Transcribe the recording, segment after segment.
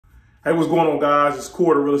Hey, what's going on, guys? It's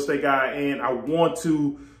Cory, the real estate guy, and I want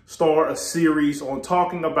to start a series on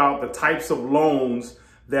talking about the types of loans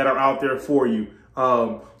that are out there for you.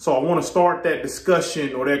 So I want to start that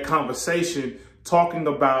discussion or that conversation talking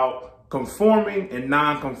about conforming and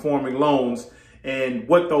non-conforming loans and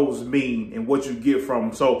what those mean and what you get from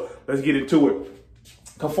them. So let's get into it.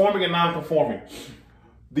 Conforming and non-conforming.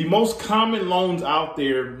 The most common loans out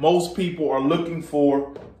there, most people are looking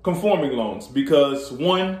for conforming loans because,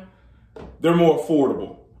 one, they're more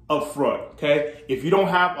affordable up front, okay? If you don't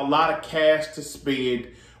have a lot of cash to spend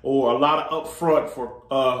or a lot of upfront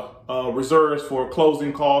for reserves for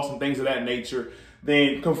closing costs and things of that nature,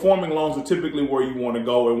 then conforming loans are typically where you want to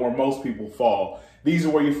go and where most people fall. These are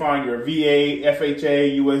where you find your VA,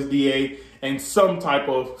 FHA, USDA, and some type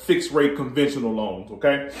of fixed rate conventional loans,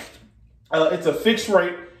 okay? It's a fixed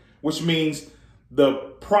rate, which means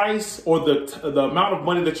the price or the amount of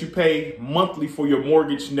money that you pay monthly for your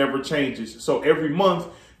mortgage never changes. So every month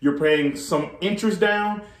you're paying some interest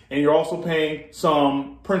down and you're also paying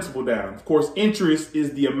some principal down. Of course, interest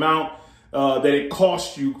is the amount that it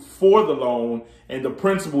costs you for the loan, and the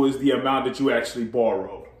principal is the amount that you actually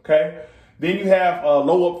borrowed, okay? Then you have a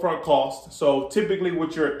low upfront cost. So typically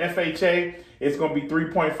with your FHA, it's going to be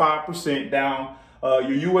 3.5% down.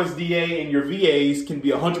 Your USDA and your VAs can be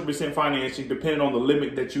 100% financing depending on the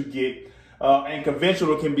limit that you get. And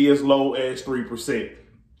conventional can be as low as 3%.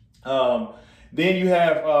 Then you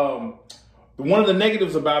have, one of the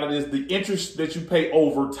negatives about it is the interest that you pay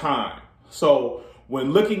over time. So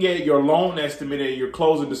when looking at your loan estimate and your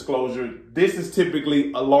closing disclosure, this is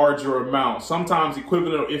typically a larger amount, sometimes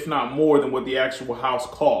equivalent, if not more than what the actual house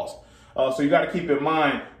costs. So you got to keep in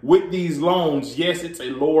mind with these loans, yes, it's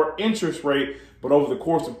a lower interest rate, but over the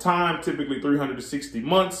course of time, typically 360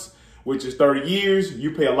 months, which is 30 years, you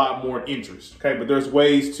pay a lot more interest. Okay, but there's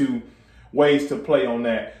ways to play on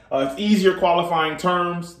that. It's easier qualifying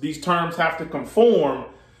terms. These terms have to conform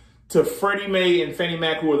to Freddie Mae and Fannie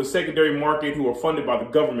Mac, who are the secondary market, who are funded by the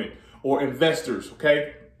government or investors.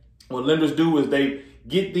 Okay, what lenders do is they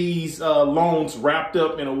get these loans wrapped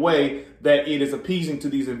up in a way that it is appeasing to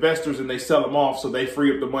these investors, and they sell them off so they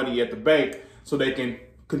free up the money at the bank so they can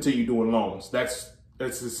continue doing loans. That's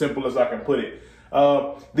as simple as I can put it.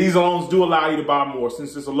 These loans do allow you to buy more.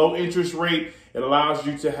 Since it's a low interest rate, it allows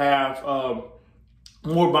you to have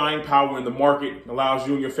more buying power in the market. It allows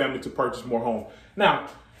you and your family to purchase more home. Now,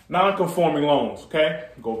 non-conforming loans, okay?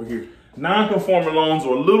 Go over here. Non-conforming loans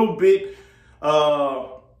are a little bit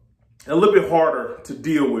harder to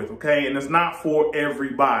deal with, okay? And it's not for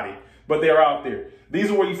everybody, but they're out there. These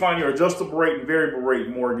are where you find your adjustable rate and variable rate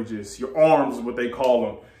mortgages, your ARMs is what they call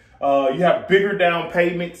them. You have bigger down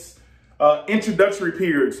payments, introductory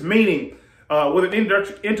periods, meaning with an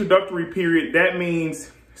introductory period, that means,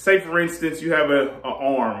 say for instance, you have an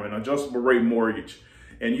ARM, an adjustable rate mortgage,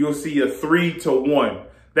 and you'll see a 3-to-1.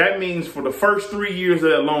 That means for the first 3 years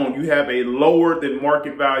of that loan, you have a lower than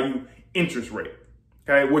market value interest rate,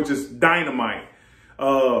 okay, which is dynamite.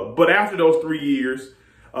 But after those 3 years,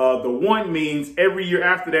 the one means every year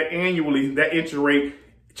after that, annually, that interest rate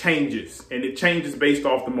changes, and it changes based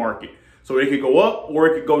off the market. So it could go up or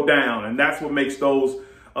it could go down, and that's what makes those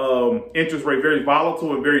interest rate very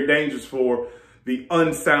volatile and very dangerous for the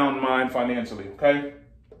unsound mind financially, okay?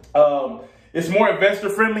 It's more investor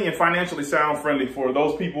friendly and financially sound friendly for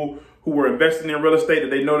those people who are investing in real estate that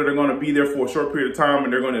they know that they're going to be there for a short period of time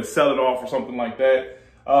and they're going to sell it off or something like that.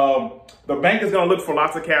 The bank is going to look for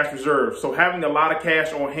lots of cash reserves. So having a lot of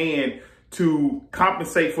cash on hand to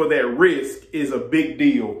compensate for that risk is a big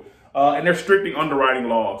deal. And they're stricting underwriting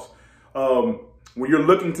laws. When you're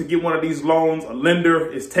looking to get one of these loans, a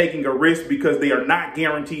lender is taking a risk because they are not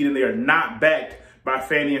guaranteed and they are not backed by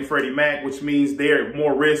Fannie and Freddie Mac, which means they're at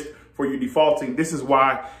more risk for you defaulting. This is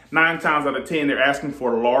why 9 times out of 10, they're asking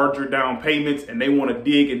for larger down payments and they want to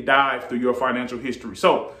dig and dive through your financial history.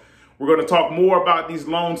 So we're going to talk more about these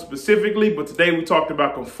loans specifically, but today we talked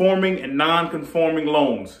about conforming and non-conforming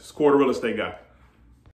loans. It's Cory, the Real Estate Guy.